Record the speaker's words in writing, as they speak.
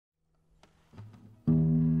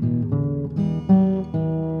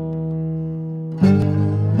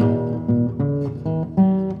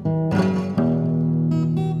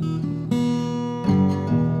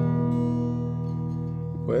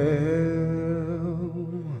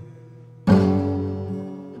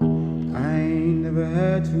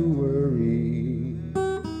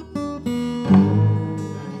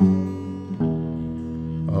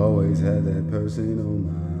ain't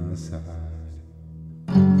on my side.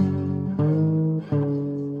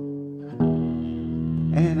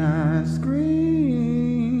 And I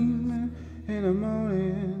scream in the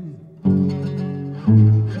morning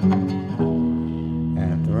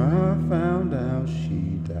after I found out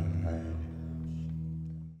she died.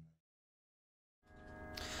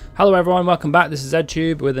 Hello everyone, welcome back. This is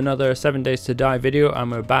ZedTube with another 7 Days to Die video,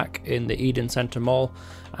 and we're back in the Eden Centre Mall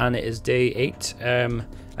and it is day 8.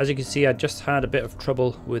 As you can see, I just had a bit of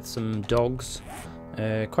trouble with some dogs,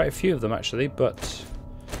 quite a few of them actually, but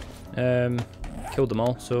killed them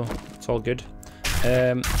all, so it's all good.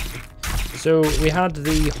 So we had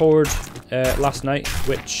the horde last night,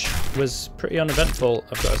 which was pretty uneventful,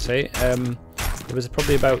 I've got to say. There was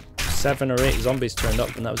probably about 7 or 8 zombies turned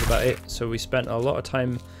up, and that was about it. So we spent a lot of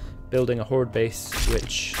time building a horde base,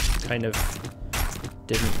 which kind of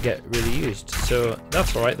didn't get really used. So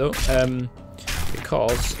that's alright though,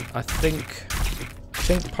 because I think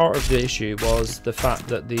part of the issue was the fact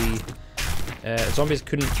that the zombies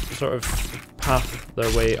couldn't sort of path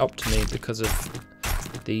their way up to me because of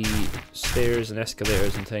the stairs and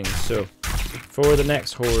escalators and things. So for the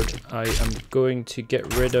next horde, I am going to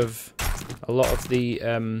get rid of a lot of the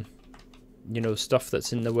you know, stuff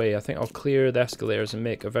that's in the way. I think I'll clear the escalators and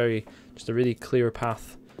make just a really clear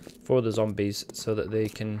path for the zombies so that they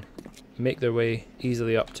can make their way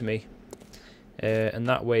easily up to me, and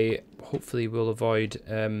that way hopefully we'll avoid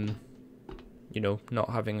you know, not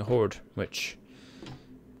having a horde, which,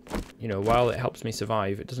 you know, while it helps me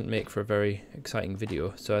survive, it doesn't make for a very exciting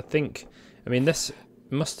video. So I mean, this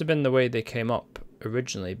must have been the way they came up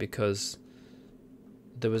originally, because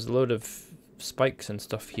there was a load of spikes and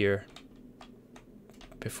stuff here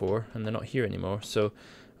before, and they're not here anymore. So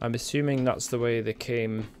I'm assuming that's the way they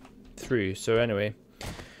came through. So anyway,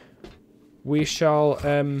 we shall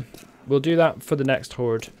we'll do that for the next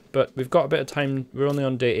horde, but we've got a bit of time. We're only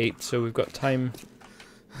on day 8, so we've got time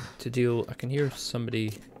to deal. I can hear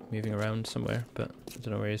somebody moving around somewhere, but I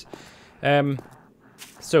don't know where he is.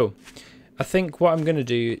 So I think what I'm going to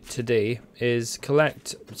do today is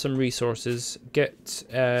collect some resources, get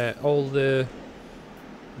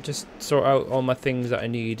just sort out all my things that I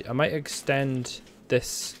need. I might extend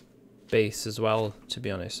this base as well, to be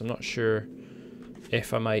honest. I'm not sure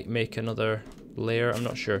if I might make another layer, I'm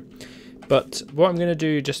not sure. But what I'm going to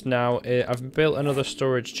do just now, I've built another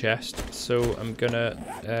storage chest, so I'm going to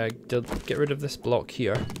get rid of this block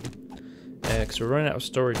here, because we're running out of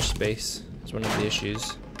storage space. It's one of the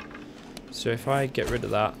issues. So if I get rid of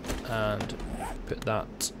that and put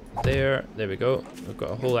that there we go. We've got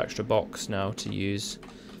a whole extra box now to use,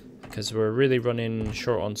 because we're really running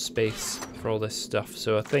short on space for all this stuff.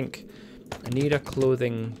 So I think I need a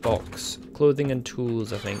clothing box. Clothing and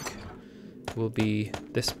tools, I think, will be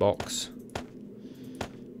this box.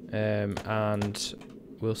 And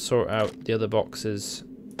we'll sort out the other boxes.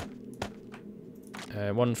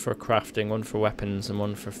 One for crafting, one for weapons, and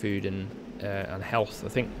one for food and health, I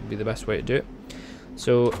think would be the best way to do it.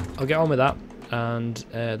 So I'll get on with that, and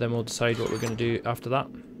then we'll decide what we're going to do after that.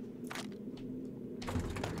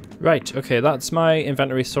 Right, okay, that's my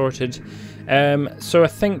inventory sorted. So I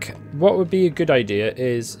think what would be a good idea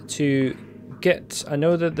is to get... I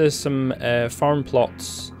know that there's some farm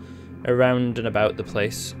plots around and about the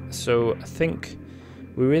place, so I think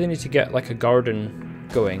we really need to get like a garden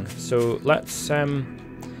going. So let's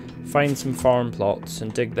find some farm plots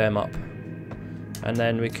and dig them up, and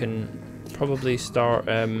then we can probably start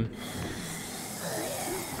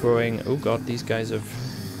growing... Oh god, these guys have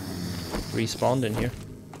respawned in here.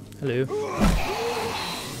 Hello.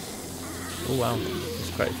 Oh wow,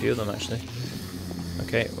 there's quite a few of them actually.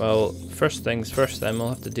 Okay, well, first things first then, we'll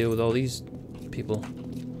have to deal with all these people.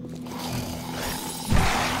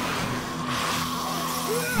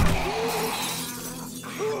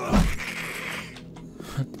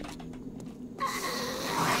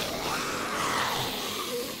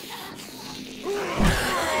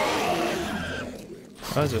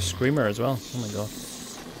 Oh, there's a screamer as well. Oh my god.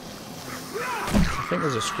 I think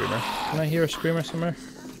there's a screamer. Can I hear a screamer somewhere?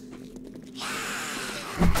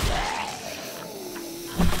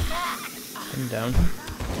 I'm down.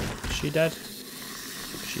 Is she dead?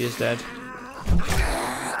 She is dead.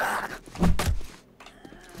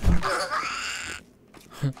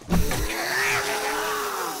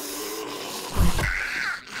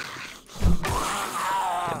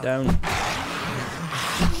 Get down.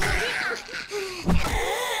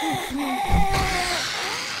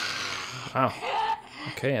 Wow.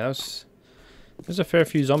 Okay, there's a fair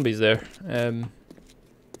few zombies there.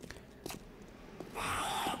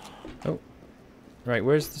 Oh, right.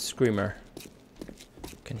 Where's the screamer? I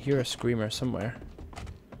can hear a screamer somewhere.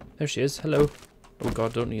 There she is. Hello. Oh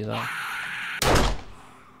god, don't use that.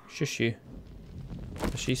 Shush you.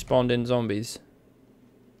 She spawned in zombies.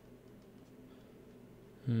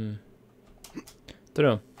 Don't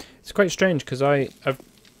know. It's quite strange because I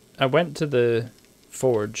went to the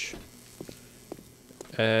forge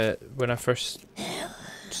when I first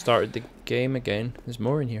started the game again. There's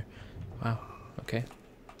more in here. Wow. Okay.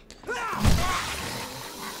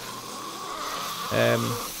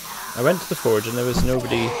 I went to the forge and there was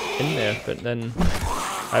nobody in there, but then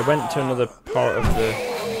I went to another part of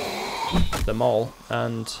the mall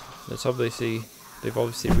and they've obviously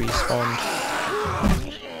respawned.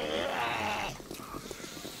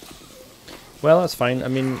 Well, that's fine. I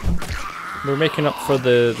mean, we're making up for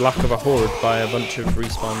the lack of a horde by a bunch of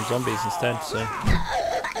respawned zombies instead, so...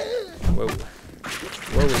 Whoa.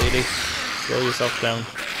 Whoa, lady. Slow yourself down.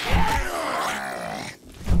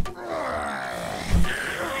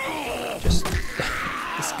 Just...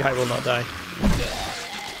 this guy will not die.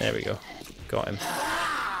 There we go. Got him.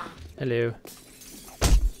 Hello.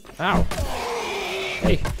 Ow!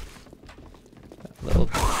 Hey! That little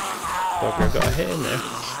bugger got a hit in there.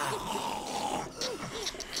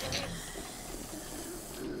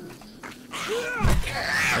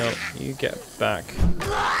 No, you get back.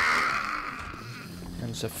 And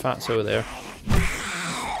there's a fatso there.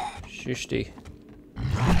 Shushty.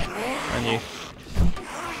 And you.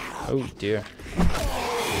 Oh dear.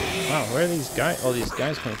 Wow, where are all these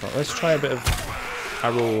guys coming from? Let's try a bit of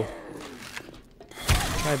arrow.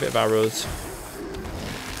 Try a bit of arrows.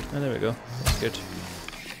 Oh, there we go. That's good.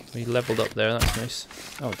 We leveled up there, that's nice.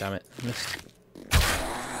 Oh damn it, I missed.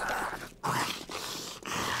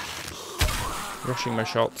 Rushing my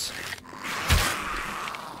shots.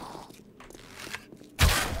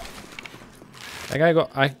 I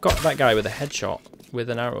got that guy with a headshot with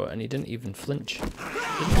an arrow and he didn't even flinch.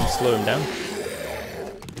 Didn't even slow him down.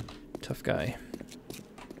 Tough guy.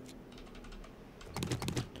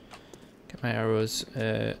 Get my arrows.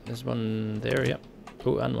 There's one there, yep.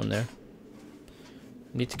 Oh, and one there.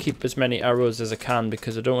 I need to keep as many arrows as I can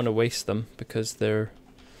because I don't want to waste them because they're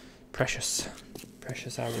precious.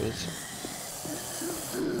 Precious arrows.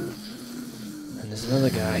 And there's another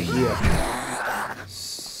guy here.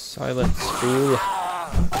 Silence, fool.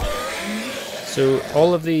 So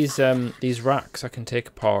all of these racks I can take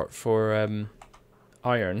apart for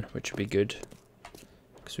iron, which would be good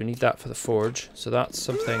because we need that for the forge. So that's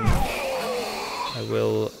something I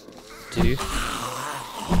will do.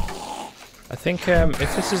 I think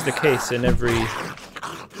if this is the case in every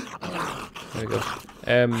there we go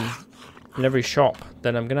in every shop,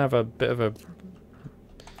 then I'm gonna have a bit of a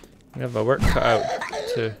work cut out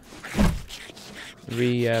to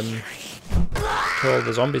kill all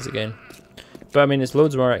the zombies again. But I mean, it's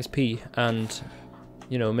loads more XP and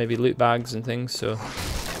you know, maybe loot bags and things, so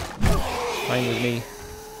fine with me.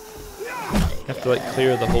 You have to like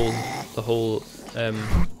clear the whole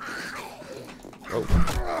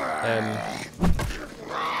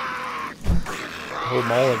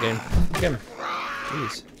mall again. Look at him.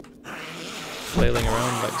 Jeez. Flailing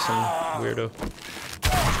around like some weirdo.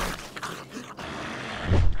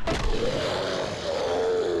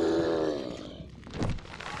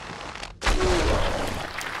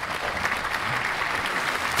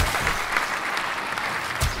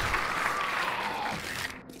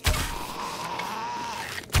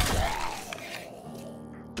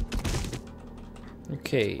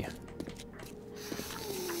 Okay.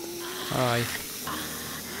 Hi.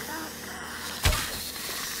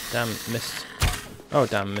 Damn, missed. Oh,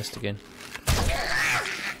 damn, missed again.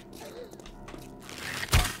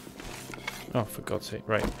 Oh, for God's sake,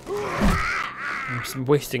 right. I'm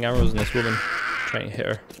wasting arrows on this woman, trying to hit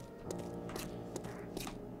her.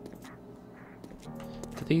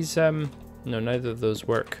 Do these, no, neither of those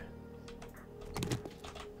work.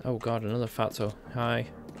 Oh God, another fatso. Hi.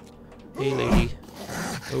 Hey, lady.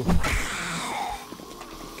 Oh.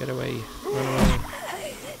 Get away. Run away.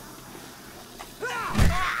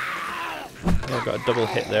 Oh, I got a double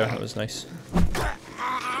hit there. That was nice.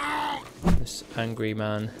 This angry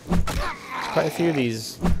man. There's quite a few of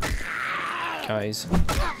these guys.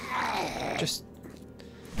 Just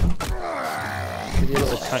with your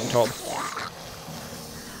little tank top.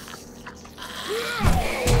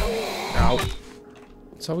 Ow.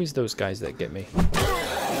 It's always those guys that get me.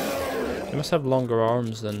 They must have longer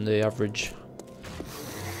arms than the average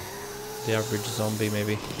zombie,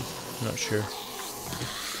 maybe. I'm not sure.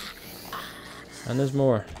 And there's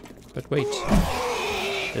more. But wait.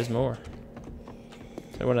 There's more.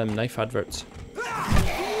 It's like one of them knife adverts.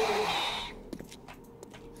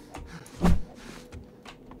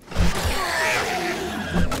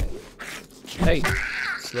 Hey!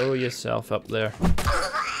 Slow Slow yourself up there.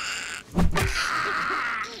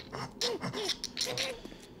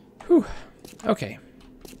 Whew. Okay.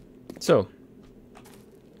 So,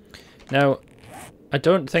 now, I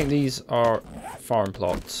don't think these are farm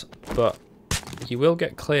plots, but you will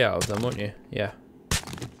get clay out of them, won't you? Yeah.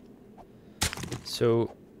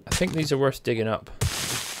 So, I think these are worth digging up.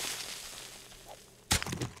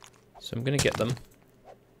 So I'm going to get them.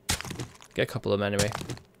 Get a couple of them anyway.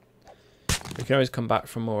 We can always come back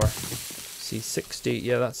for more. See, 60.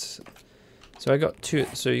 Yeah, that's... So I got 2.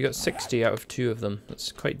 So you got 60 out of 2 of them.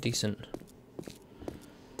 That's quite decent.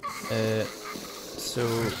 So,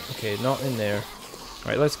 okay, not in there.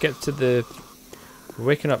 Alright, let's get to the... We're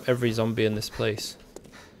waking up every zombie in this place.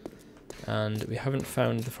 And we haven't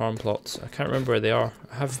found the farm plots. I can't remember where they are.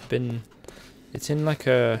 I have been... It's in like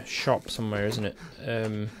a shop somewhere, isn't it?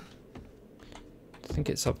 I think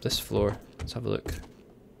it's up this floor. Let's have a look.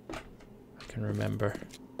 I can remember.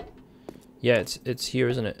 Yeah, it's here,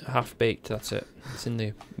 isn't it? Half baked, that's it. It's in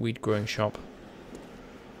the weed growing shop.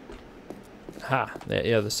 Ha!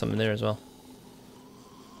 Yeah, there's some in there as well.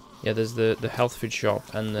 Yeah, there's the health food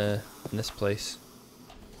shop and this place.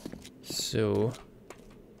 So,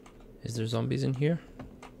 is there zombies in here?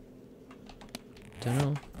 Don't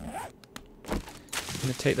know. I'm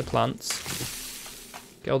gonna take the plants.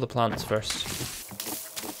 Get all the plants first.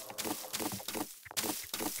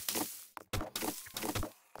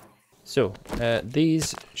 So,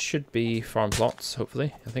 these should be farm plots,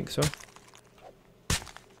 hopefully. I think so.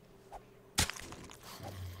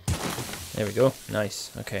 There we go.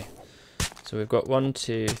 Nice. Okay. So we've got 1,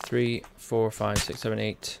 2, 3, 4, 5, 6, 7,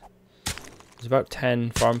 8. There's about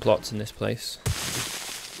 10 farm plots in this place.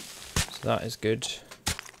 So that is good.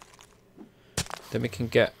 Then we can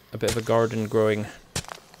get a bit of a garden growing.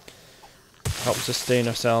 Help sustain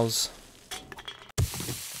ourselves.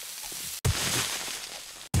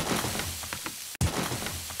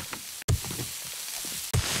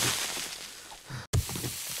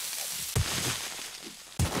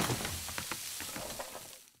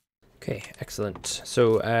 Okay, excellent.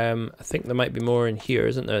 So I think there might be more in here,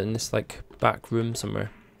 isn't there? In this like back room somewhere.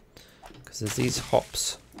 Because there's these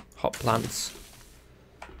hop plants.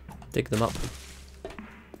 Dig them up.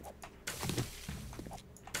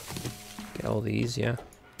 Get all these, yeah.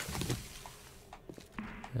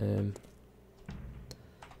 And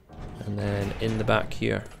then in the back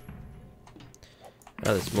here.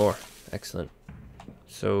 Oh, there's more. Excellent.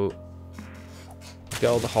 So get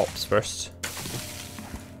all the hops first.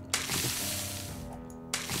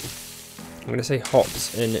 I'm going to say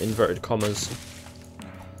hops in inverted commas.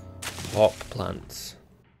 Hop plants.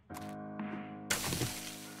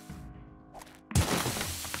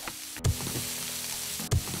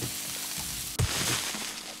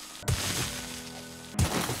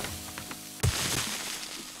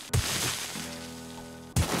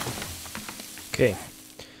 Okay,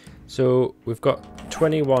 so we've got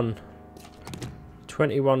 21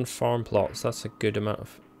 farm plots. That's a good amount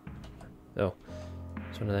of... Oh,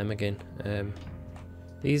 it's one of them again.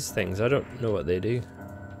 These things, I don't know what they do.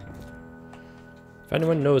 If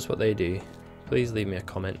anyone knows what they do, please leave me a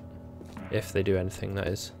comment. If they do anything, that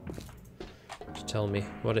is. Just tell me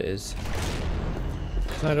what it is.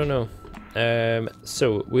 'Cause I don't know.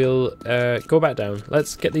 So we'll go back down.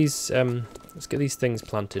 Let's get these things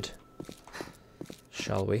planted.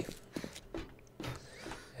 Shall we?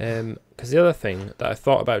 Because the other thing that I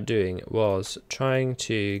thought about doing was trying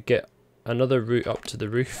to get another route up to the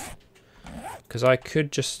roof. Because I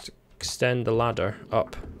could just extend the ladder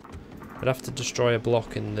up. I'd have to destroy a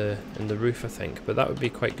block in the roof, I think, but that would be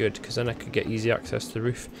quite good because then I could get easy access to the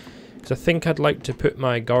roof. Because I think I'd like to put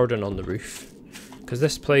my garden on the roof. Because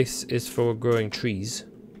this place is for growing trees,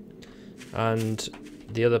 and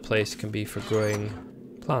the other place can be for growing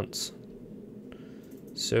plants.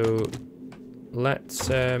 So let's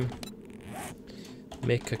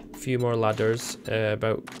make a few more ladders,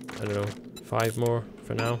 about, I don't know, 5 more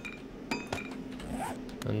for now.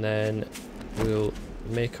 And then we'll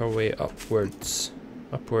make our way upwards.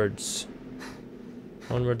 Upwards.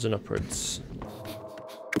 Onwards and upwards.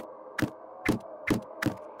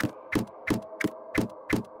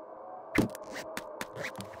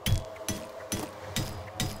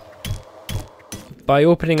 By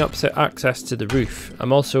opening up access to the roof,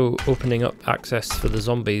 I'm also opening up access for the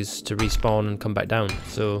zombies to respawn and come back down.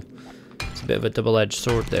 So it's a bit of a double-edged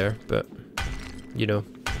sword there, but you know,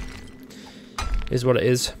 is what it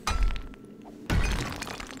is.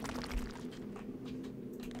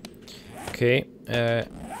 Okay,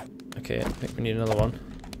 okay, I think we need another one.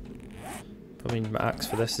 Probably need my axe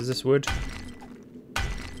for this. Is this wood?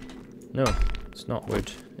 No, it's not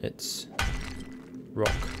wood. It's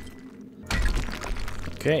rock.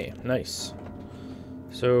 Okay, nice.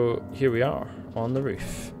 So here we are on the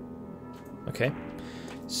roof. Okay,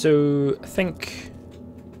 so I think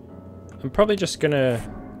I'm probably just gonna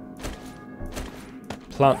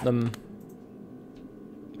plant them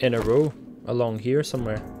in a row along here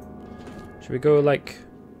somewhere. Should we go like,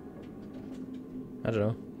 I don't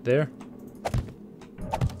know, there?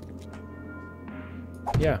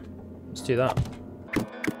 Yeah, let's do that.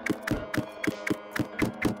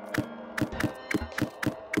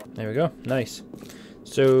 There we go, nice.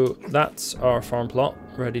 So that's our farm plot,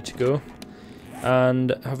 ready to go.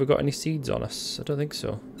 And have we got any seeds on us? I don't think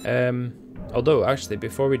so. Although, actually,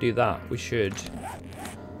 before we do that, we should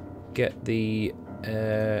get the,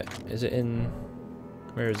 is it in,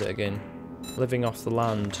 where is it again? Living off the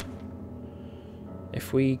land.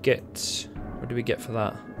 If we get, what do we get for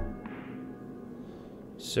that?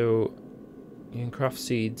 So, you can craft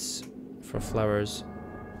seeds for flowers.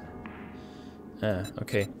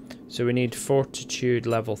 Okay. So we need fortitude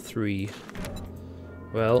level 3.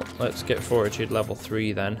 Well, let's get fortitude level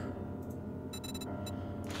 3 then.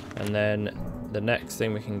 And then the next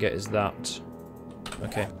thing we can get is that.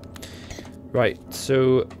 Okay. Right,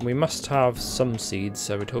 so we must have some seeds,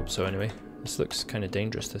 I would hope so anyway. This looks kind of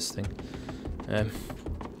dangerous, this thing.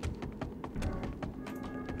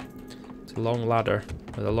 It's a long ladder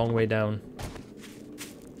with a long way down.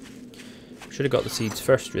 Should have got the seeds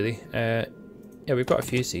first, really. Yeah, we've got a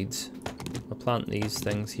few seeds. I'll plant these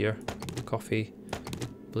things here. Coffee,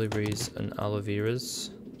 blueberries and aloe veras.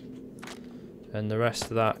 And the rest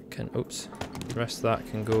of that can, oops. The rest of that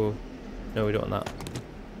can go, no, we don't want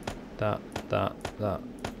that. That.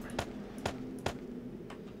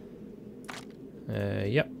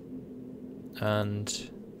 Yep. And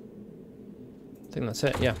I think that's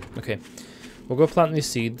it, yeah, okay. We'll go plant these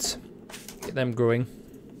seeds, get them growing.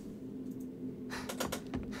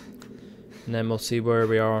 And then we'll see where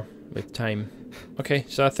we are with time. Okay,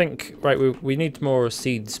 so I think, right, we need more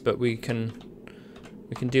seeds, but we can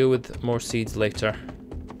deal with more seeds later.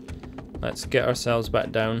 Let's get ourselves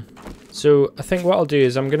back down. So I think what I'll do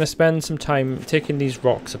is I'm going to spend some time taking these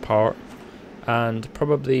rocks apart and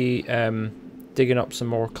probably digging up some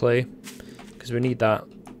more clay because we need that,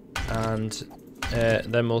 and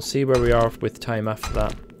then we'll see where we are with time after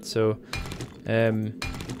that. So in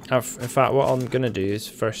fact, what I'm going to do is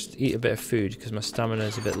first eat a bit of food because my stamina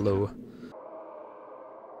is a bit low.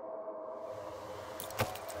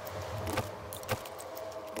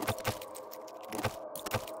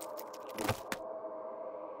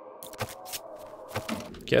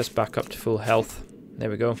 Get us back up to full health. There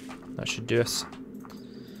we go. That should do us.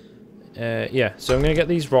 Yeah, so I'm going to get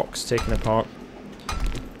these rocks taken apart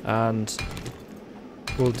and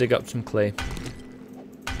we'll dig up some clay.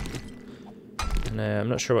 And I'm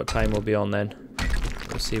not sure what time we'll be on then.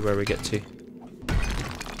 We'll see where we get to.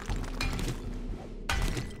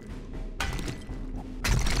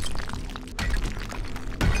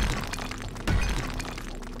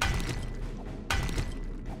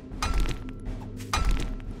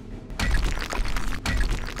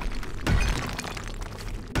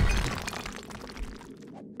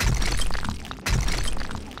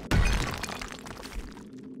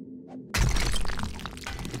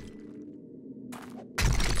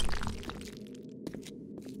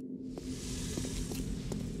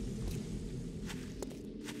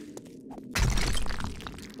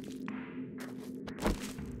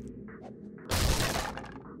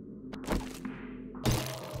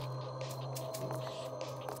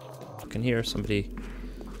 I can hear somebody.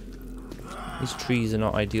 These trees are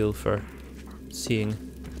not ideal for seeing.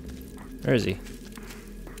 Where is he?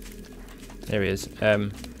 There he is.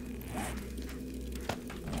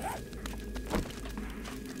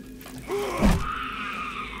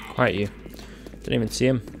 Quiet you. Didn't even see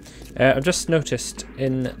him. I've just noticed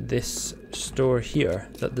in this store here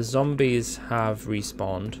that the zombies have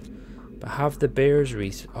respawned, but have the bears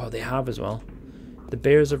oh, they have as well. The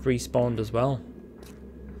bears have respawned as well.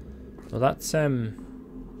 Well, that's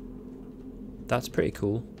pretty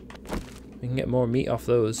cool. We can get more meat off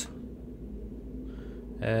those.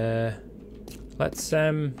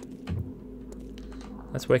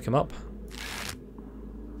 Let's wake him up.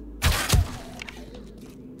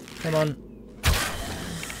 Come on.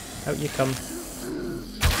 Out you come.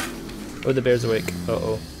 Oh, the bear's awake.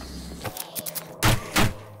 Uh-oh.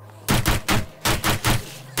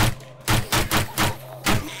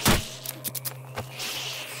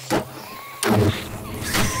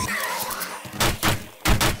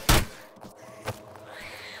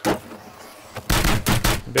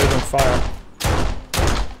 Bear's on fire.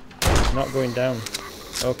 Not going down.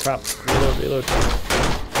 Oh crap. Reload, reload.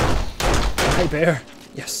 Die, bear!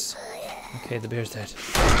 Yes! Okay, the bear's dead.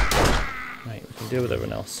 Right, we can deal with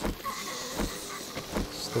everyone else.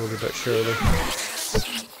 Slowly but surely.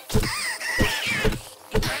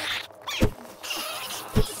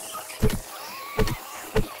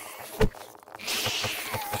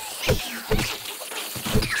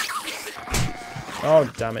 Oh,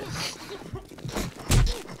 damn it.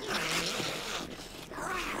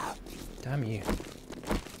 Damn you.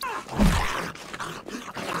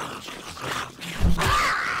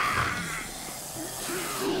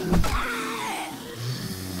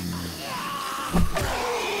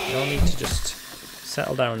 You all need to just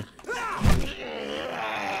settle down.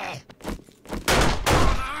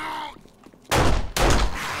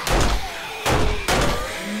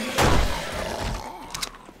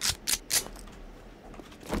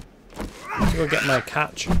 Let's go get my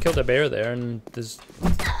catch. I killed a bear there and there's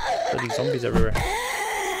bloody zombies everywhere.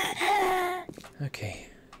 Okay.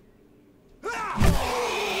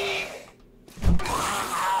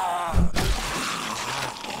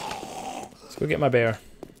 Let's go get my bear.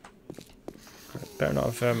 Better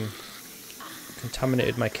not have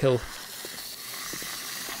contaminated my kill.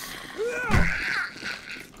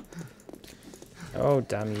 Oh,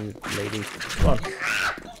 damn you, lady. Come on.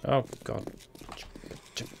 Oh, God.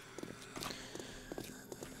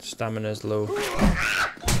 Stamina's low.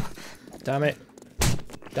 Damn it.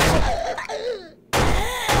 Damn it.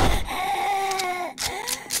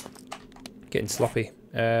 Getting sloppy.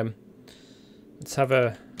 Let's have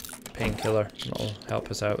a painkiller. That'll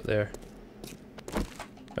help us out there.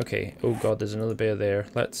 Okay. Oh god, there's another bear there.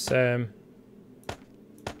 Let's take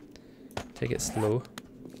it slow.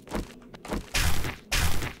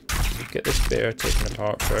 Get this bear taken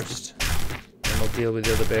apart first. And we'll deal with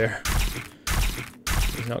the other bear.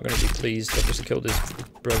 He's not going to be pleased. I've just killed his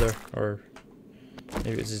brother, or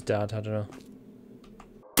maybe it's his dad, I don't know.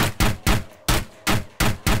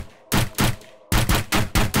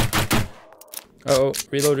 Uh-oh,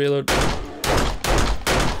 reload, reload.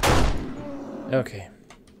 Okay.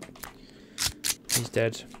 He's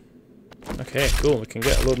dead. Okay, cool, we can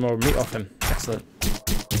get a load more meat off him. Excellent.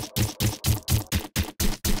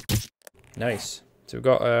 Nice. So we've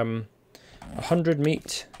got 100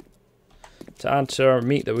 meat to add to our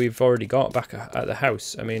meat that we've already got back at the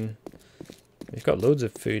house. I mean, we've got loads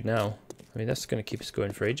of food now. I mean, that's going to keep us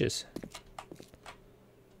going for ages.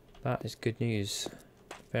 That is good news.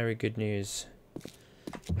 Very good news.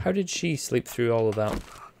 How did she sleep through all of that?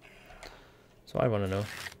 That's what I want to know.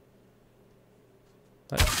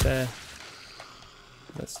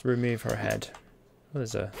 Let's remove her head. Oh,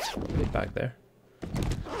 there's a big bag there.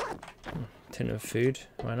 Tin of food.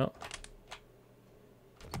 Why not?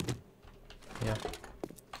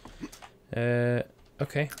 Yeah.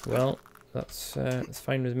 Okay. Well, that's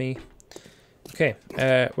fine with me. Okay.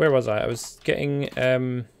 Where was I? I was getting.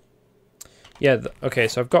 Yeah. Okay.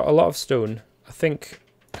 So I've got a lot of stone. I think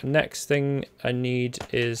the next thing I need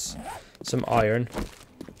is some iron.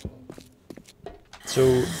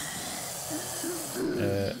 So.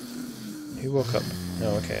 Who woke up? No.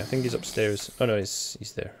 Okay. I think he's upstairs. Oh no,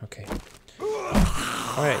 he's there. Okay.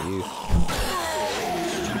 Alright, you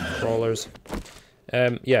crawlers.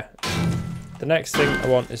 Yeah. The next thing I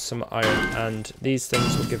want is some iron, and these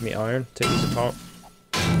things will give me iron. Take these apart.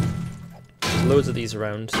 There's loads of these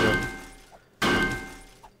around, so.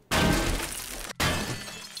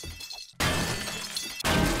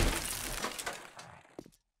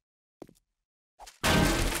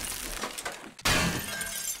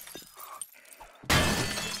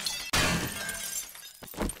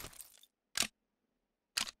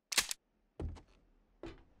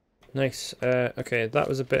 Nice. Okay, that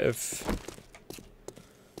was a bit of...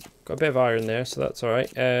 Got a bit of iron there, so that's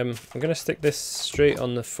alright. I'm going to stick this straight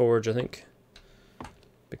on the forge, I think.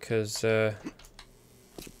 Because I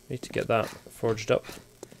need to get that forged up.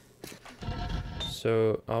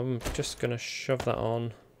 So I'm just going to shove that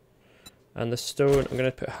on. And the stone, I'm going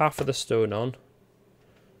to put half of the stone on.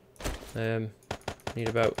 Need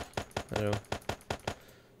about, I don't know,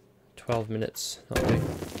 12 minutes, that'll do.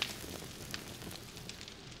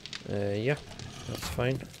 Yeah, that's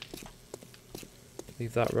fine.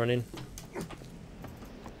 Leave that running.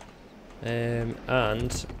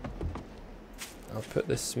 And I'll put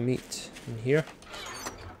this meat in here.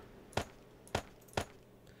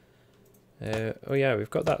 Oh yeah, we've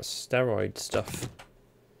got that steroid stuff.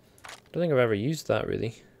 I don't think I've ever used that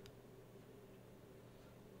really.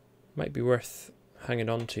 Might be worth hanging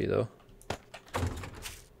on to though.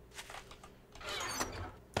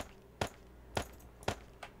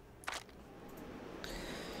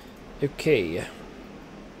 Okay.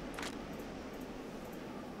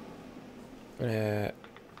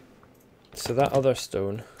 so that other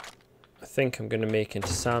stone, I think I'm going to make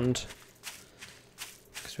into sand.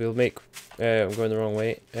 Because we'll make... I'm going the wrong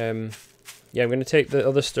way. Yeah, I'm going to take the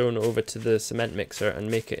other stone over to the cement mixer and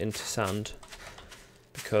make it into sand.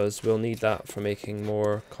 Because we'll need that for making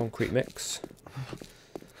more concrete mix.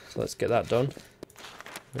 So let's get that done.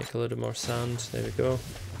 Make a little more sand. There we go.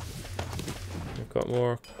 We've got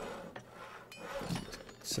more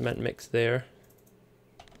cement mix there.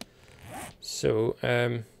 So,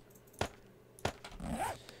 I'm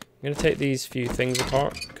going to take these few things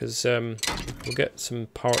apart because we'll get some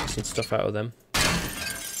parts and stuff out of them.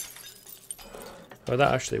 Oh,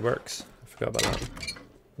 that actually works. I forgot about that.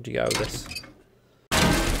 What do you get out of this?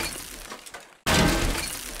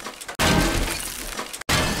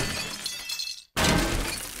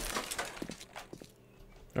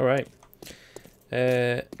 Alright.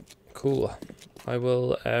 Cool. I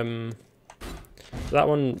will, that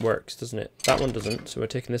one works, doesn't it? That one doesn't, so we're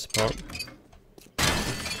taking this apart.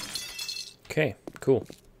 Okay, cool.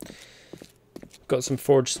 Got some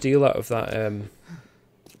forged steel out of that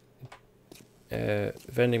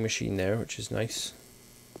vending machine there, which is nice.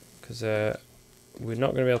 Because we're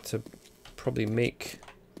not going to be able to probably make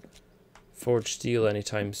forged steel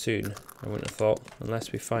anytime soon, I wouldn't have thought,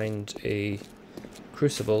 unless we find a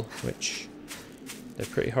crucible, which they're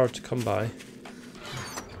pretty hard to come by.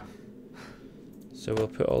 So we'll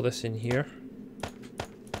put all this in here.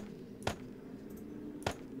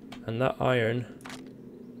 And that iron,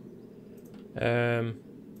 I'm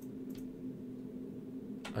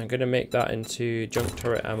going to make that into junk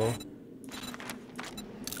turret ammo.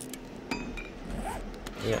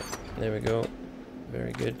 Yeah, there we go.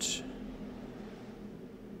 Very good.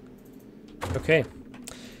 Okay.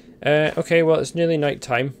 Okay, well, it's nearly night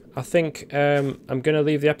time. I think I'm going to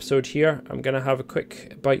leave the episode here. I'm going to have a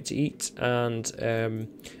quick bite to eat, and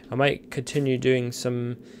I might continue doing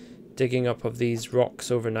some digging up of these rocks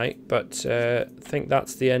overnight, but I think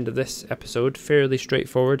that's the end of this episode. Fairly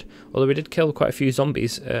straightforward, although we did kill quite a few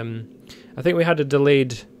zombies. I think we had a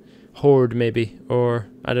delayed horde maybe, or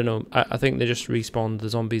I don't know. I think they just respawned the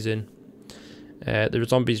zombies in. The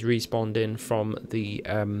zombies respawned in from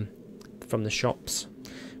the shops,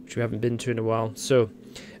 which we haven't been to in a while. So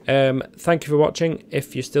thank you for watching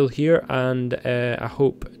if you're still here, and I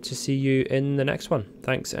hope to see you in the next one.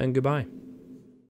 Thanks and goodbye.